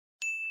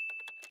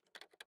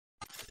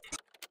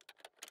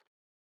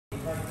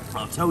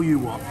I'll tell you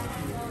what,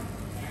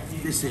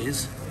 this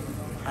is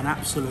an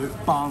absolute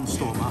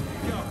barnstormer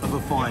of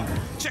a find.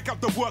 Check out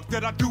the work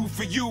that I do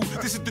for you.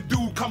 This is the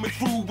dude coming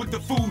through with the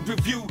food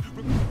review.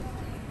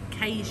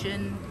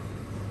 Cajun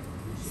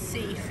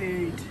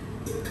seafood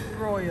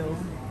broil.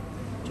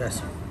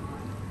 Jess,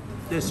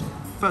 this,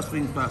 first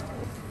things first.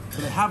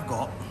 So they have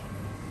got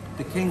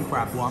the king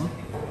crab one.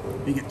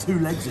 You get 2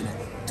 legs in it,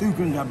 2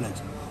 king crab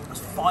legs. That's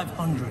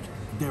 500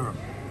 dirham.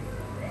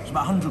 It's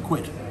about 100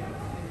 quid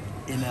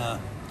in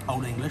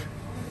Old English.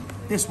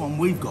 This one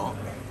we've got,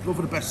 go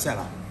for the best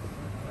seller.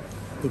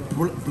 The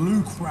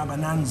blue crab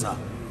bonanza.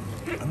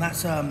 And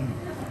that's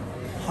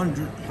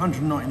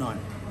 199.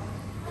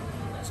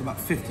 It's about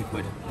 50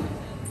 quid,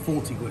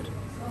 40 quid.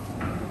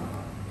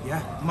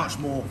 Yeah, much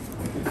more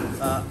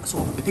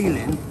sort of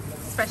appealing.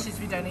 Especially as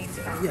we don't eat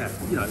it now. Yeah,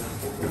 you know.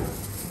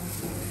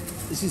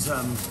 This is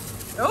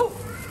Oh,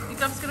 your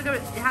glove's gonna go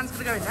in, your hand's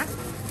gonna go in there.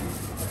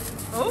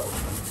 Oh.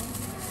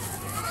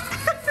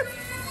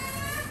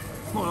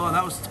 not like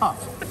that was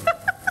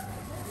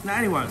tough. Now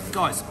anyway,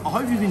 guys, I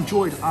hope you've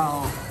enjoyed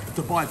our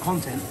Dubai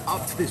content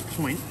up to this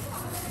point,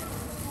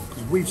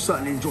 because we've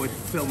certainly enjoyed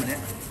filming it.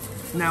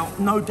 Now,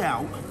 no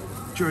doubt,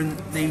 during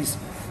these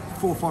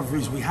 4 or 5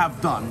 reviews we have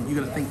done, you're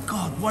gonna think,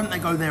 God, why don't they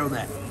go there or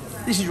there?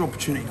 This is your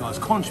opportunity, guys.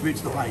 Contribute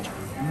to the page.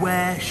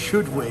 Where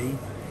should we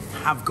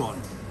have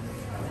gone?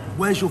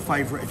 Where's your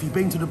favourite? If you've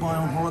been to Dubai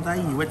on holiday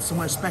and you went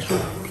somewhere special,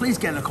 please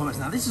get in the comments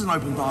now. This is an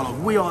open dialogue.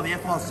 We are the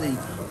FRC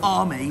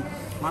Army.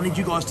 I need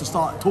you guys to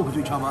start talking to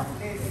each other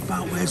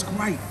about where's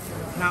great.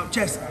 Now,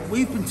 Jess,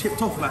 we've been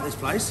tipped off about this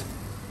place.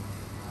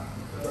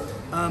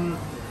 And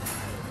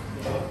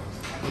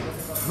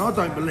I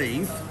don't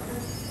believe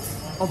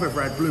I've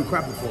ever had blue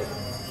crab before.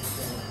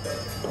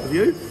 Have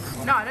you?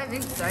 No, I don't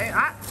think so.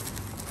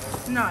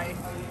 No. I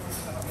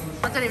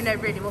don't even know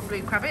really what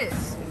blue crab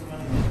is.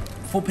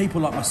 For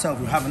people like myself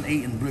who haven't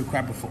eaten blue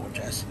crab before,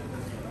 Jess,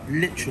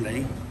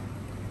 literally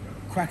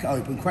crack it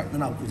open, crack the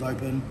knuckles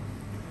open.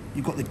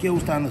 You've got the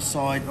gills down the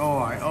side. All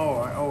right, all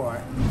right, all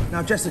right.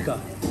 Now,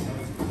 Jessica,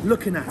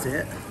 looking at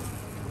it,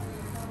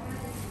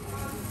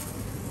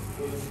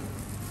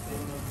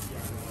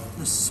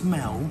 the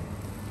smell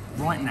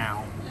right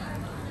now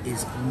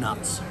is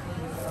nuts.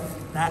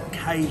 That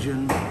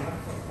Cajun,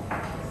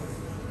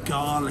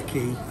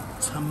 garlicky,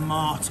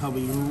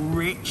 tomatoey,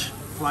 rich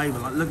flavour.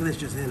 Like, look at this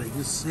just here, like, you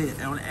can see it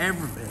on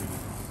everything.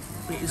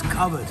 It is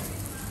covered.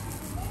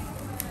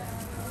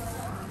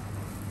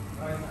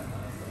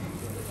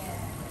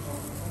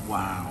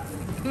 Wow.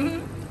 Look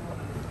at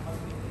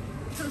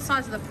the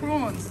size of the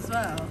prawns as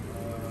well.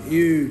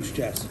 Huge,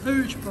 Jess.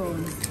 Huge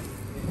prawns.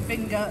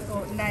 Finger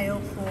or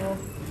nail for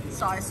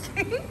size.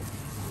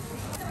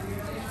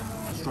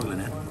 Struggling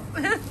here.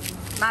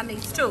 Man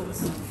needs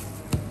tools.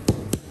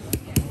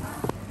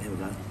 Here we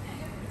go.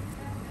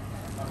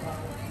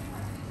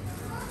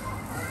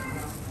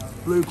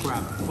 Blue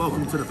crab,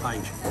 welcome to the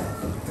page.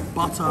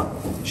 Butter,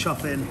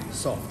 chuffing,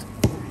 soft.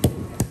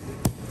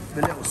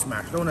 The little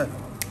smash, don't wanna...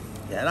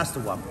 Yeah, that's the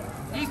one.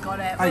 You got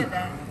it, Hey, we're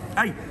there.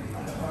 hey!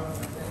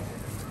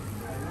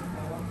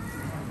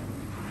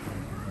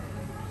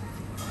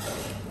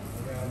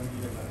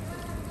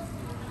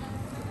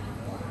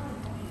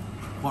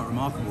 Quite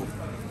remarkable.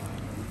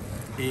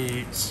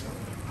 It's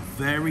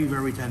very,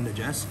 very tender,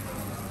 Jess.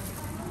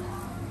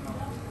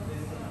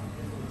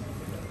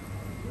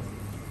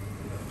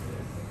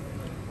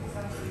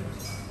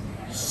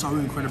 So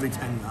incredibly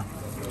tender.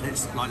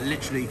 It's like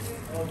literally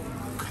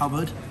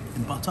covered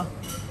in butter.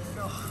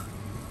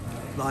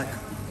 Like,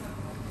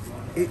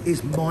 it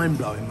is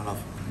mind-blowing, my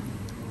love.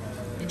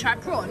 You try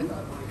prawn?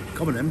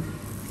 Come on then.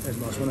 There's a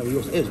nice one over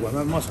yours. Here's one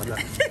over my side. Look.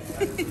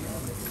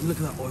 Look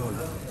at that oil.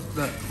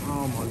 Look.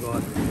 Oh my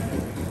God.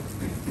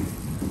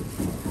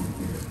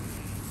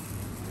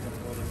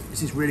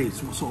 This is really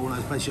sort of one of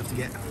those places you have to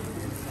get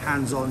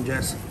hands on,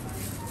 Jess.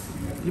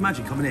 Can you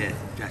imagine coming here,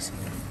 Jess,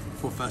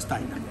 for a first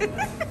date?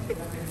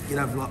 You'd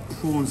have like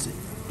prawns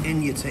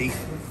in your teeth.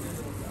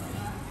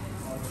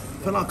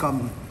 I feel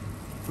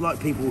like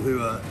people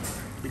who are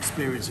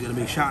experienced are going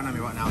to be shouting at me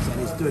right now saying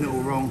he's doing it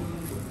all wrong.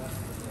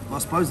 Well, I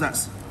suppose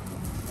that's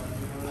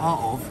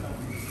part of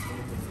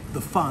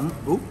the fun.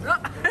 Ooh.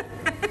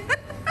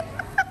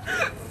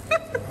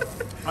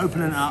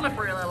 Opening it up,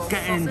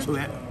 getting into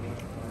it,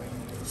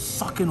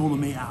 sucking all the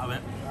meat out of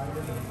it.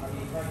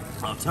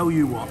 I'll tell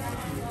you what,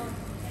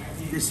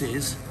 this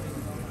is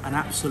an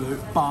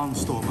absolute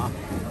barnstormer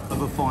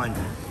of a find.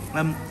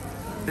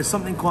 There's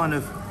something kind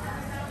of,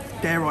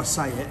 dare I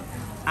say it,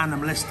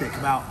 animalistic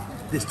about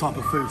this type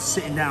of food,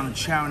 sitting down and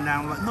chowing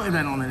down, like not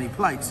even on any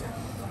plates,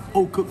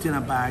 all cooked in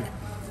a bag,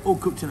 all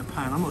cooked in a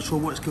pan. I'm not sure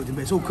what it's cooked in,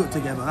 but it's all cooked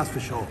together, that's for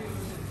sure.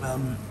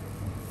 And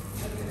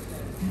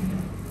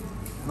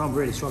I'm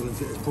really struggling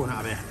to get this prawn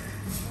out of here.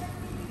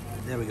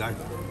 There we go.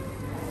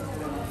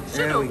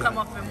 Should all come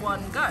off in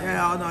one go.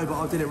 Yeah, I know, but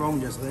I did it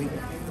wrong, Jess, I think.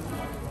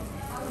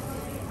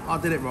 I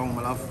did it wrong,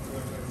 my love.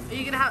 Are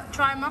you gonna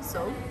try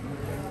mussel?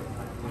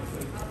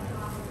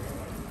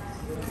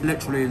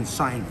 Literally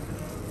insane.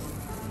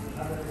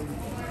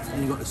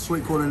 And you've got the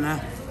sweet corn in there.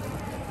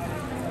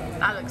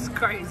 That looks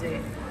crazy.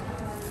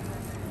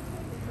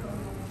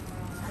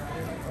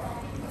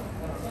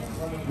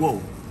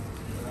 Whoa,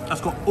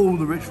 that's got all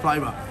the rich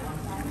flavour.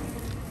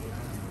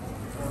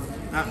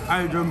 That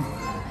Adrian,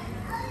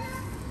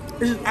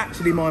 this is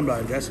actually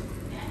mind-blowing, Jess.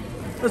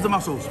 There's the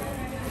mussels.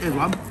 Here's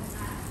one.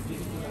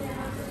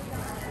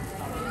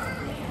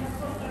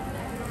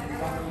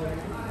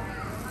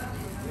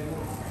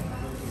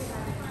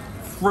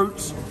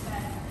 Fruits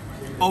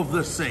of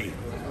the sea,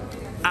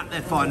 at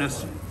their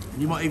finest.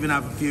 You might even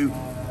have a few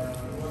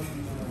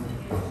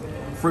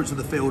fruits of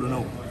the field and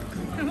all.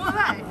 What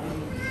are they?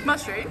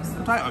 Mushrooms?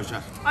 Potatoes,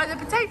 Jess. Oh, the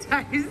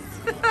potatoes.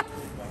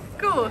 Of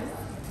course.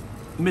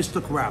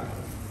 Mr. Crab.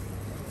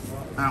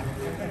 Now,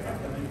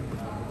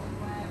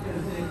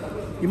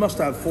 you must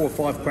have 4 or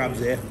 5 crabs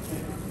here.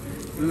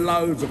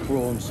 Loads of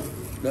prawns.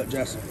 Look,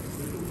 Jess.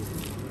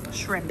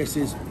 Shrimp. This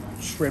is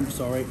shrimp,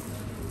 sorry.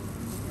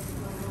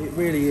 It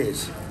really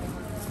is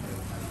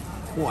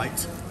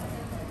quite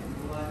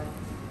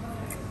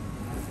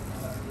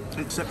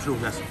exceptional,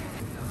 Jess.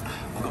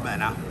 I've got better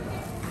now.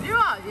 You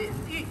are.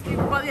 You,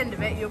 by the end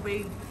of it, you'll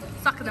be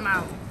sucking them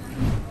out.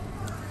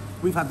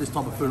 We've had this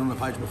type of food on the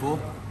page before.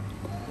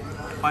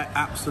 I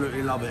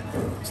absolutely love it.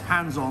 It's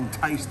hands-on,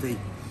 tasty.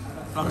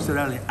 Like I said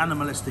earlier,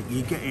 animalistic.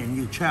 You get in,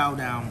 you chow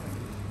down.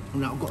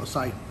 And I've got to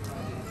say,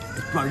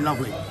 it's bloody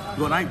lovely. You've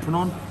got an apron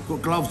on, you've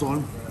got gloves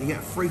on, you get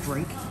a free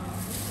drink.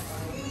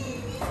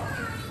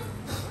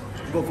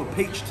 You've got for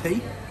peach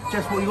tea.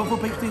 Jess, what you got for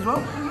peach tea as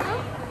well?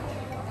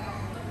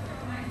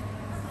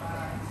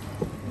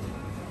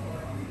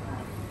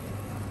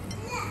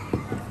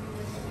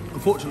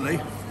 Unfortunately,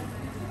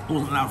 I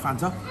wasn't allowed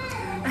Fanta.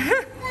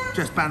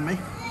 Jess banned me.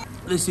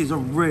 This is a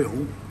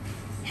real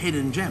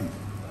hidden gem.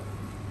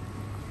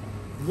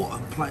 What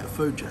a plate of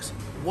food, Jess.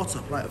 What a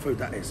plate of food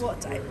that is.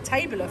 What a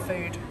table of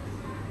food.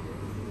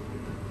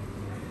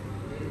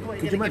 What,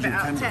 Could you imagine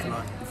if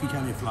if you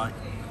came here for like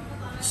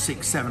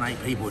 6, 7,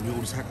 8 people and you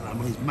all just had one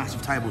of these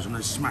massive tables and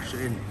they smash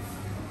it in?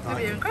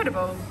 That'd be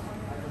incredible.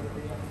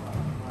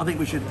 I think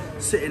we should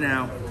sit in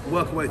now,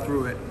 work our way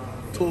through it,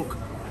 talk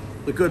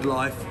the good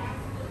life,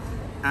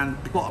 and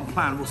plot and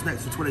plan what's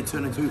next for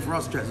 2022 for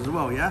us, Jess, as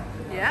well, yeah?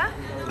 Yeah?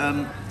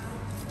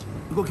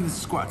 We've got to give this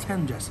a score out of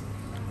 10, Jess.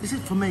 This is,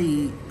 for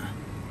me,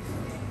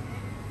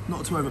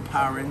 not too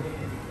overpowering.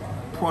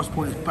 Price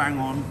point is bang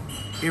on.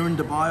 Here in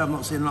Dubai, I've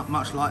not seen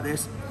much like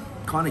this.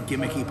 Kind of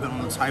gimmicky put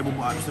on the table,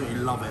 but I absolutely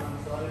love it.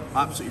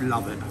 I absolutely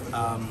love it.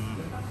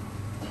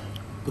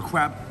 The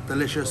crab,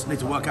 delicious. Need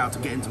to work out to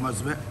get into most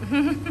of it.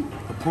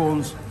 The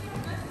prawns,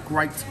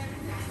 great.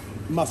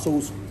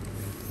 Mussels,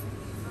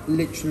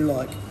 literally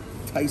like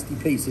tasty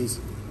pieces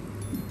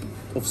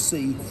of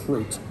sea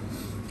fruit.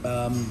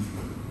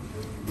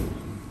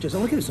 Just,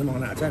 I'm gonna give this a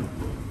 9 out of 10.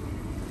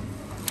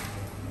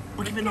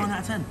 I'll give it a 9 out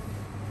of 10.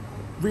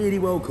 Really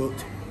well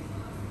cooked,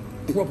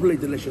 properly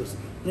delicious,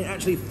 and it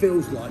actually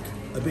feels like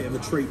a bit of a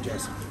treat,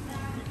 Jess.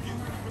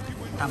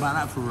 How about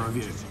that for a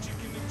review?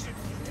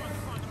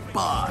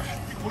 But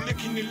We're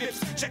licking your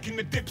lips, checking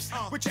the dips.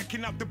 We're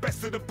checking out the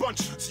best of the bunch,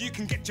 so you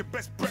can get your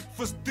best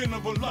breakfast, dinner,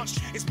 or lunch.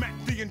 It's Matt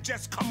D and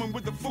Jess coming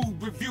with a food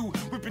review.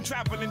 We've been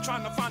traveling,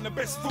 trying to find the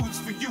best foods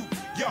for you.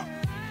 Yeah,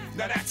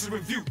 now that's a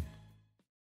review.